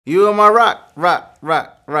You are my rock, rock,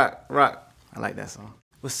 rock, rock, rock. I like that song.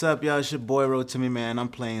 What's up, y'all? It's your boy Rotimi, man. I'm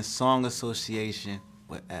playing Song Association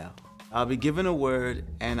with ELLE. I'll be given a word,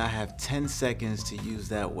 and I have 10 seconds to use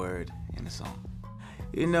that word in the song.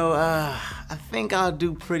 You know, I think I'll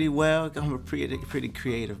do pretty well. I'm a pretty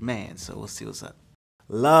creative man, so we'll see what's up.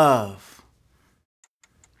 Love.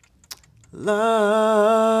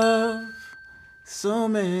 Love. So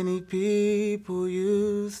many people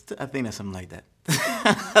used to... I think that's something like that.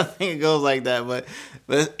 I think it goes like that,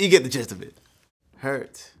 but you get the gist of it.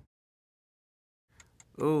 Hurt.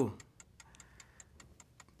 Ooh.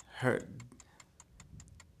 Hurt.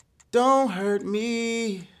 Don't hurt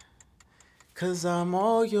me, 'cause I'm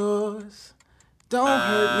all yours. Don't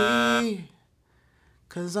hurt me,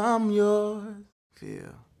 'cause I'm yours.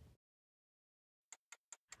 Feel.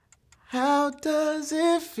 How does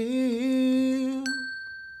it feel?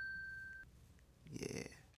 Yeah.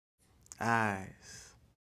 Eyes.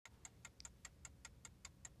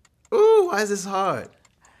 Ooh, why is this hard?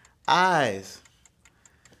 Eyes.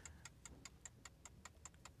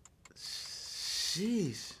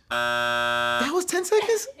 Sheesh. That was 10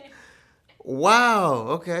 seconds? Wow,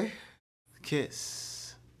 okay.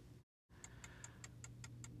 Kiss.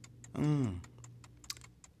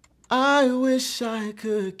 I wish I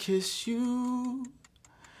could kiss you.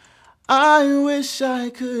 I wish I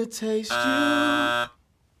could taste you.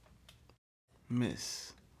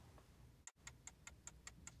 Miss.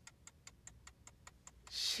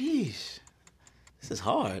 Sheesh. This is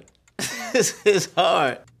hard. This is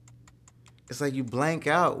hard. It's like you blank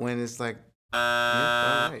out when it's like,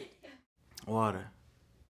 yeah, all right. Water.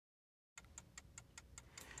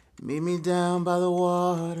 Meet me down by the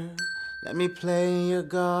water. Let me play in your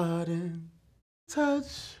garden.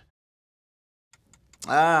 Touch.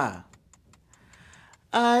 I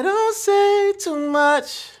don't say too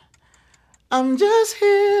much. I'm just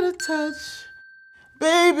here to touch.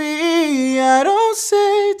 Baby, I don't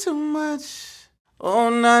say too much. Oh,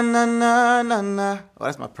 na, na, na, na, na. Oh,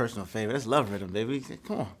 that's my personal favorite. That's Love Rhythm, baby.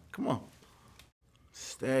 Come on, come on.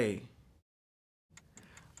 Stay.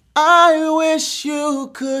 I wish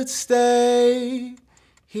you could stay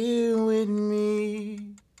here with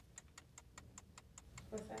me.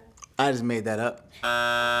 What's that? I just made that up.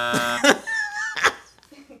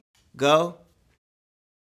 Go.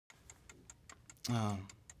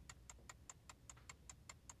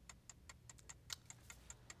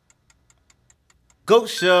 Go,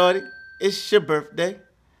 shorty. It's your birthday.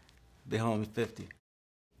 Be home at 50.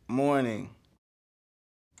 Morning.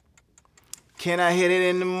 Can I hit it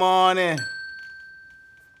in the morning?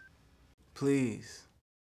 Please.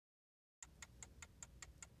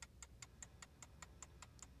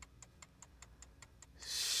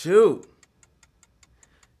 Shoot.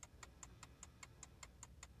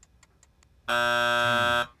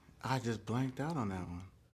 Damn, I just blanked out on that one.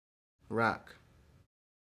 Rock.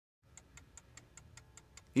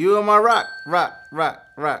 You are my rock, rock, rock,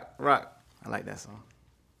 rock, rock. I like that song.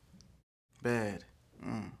 Bed.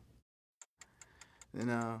 You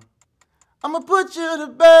know, I'ma put you to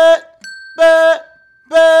bed, bed,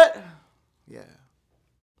 bed. Yeah.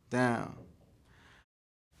 Down.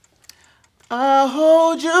 I'll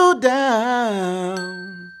hold you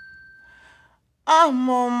down. I'm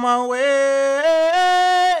on my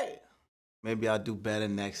way. Maybe I'll do better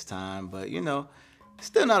next time, but you know,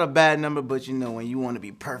 still not a bad number, but you know, when you want to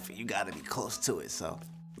be perfect, you gotta be close to it, so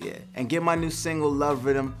yeah. And get my new single, Love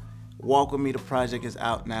Rhythm. Walk With Me, the project is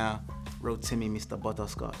out now. Rotimi, Mr.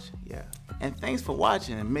 Butterscotch, yeah. And thanks for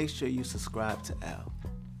watching, and make sure you subscribe to ELLE.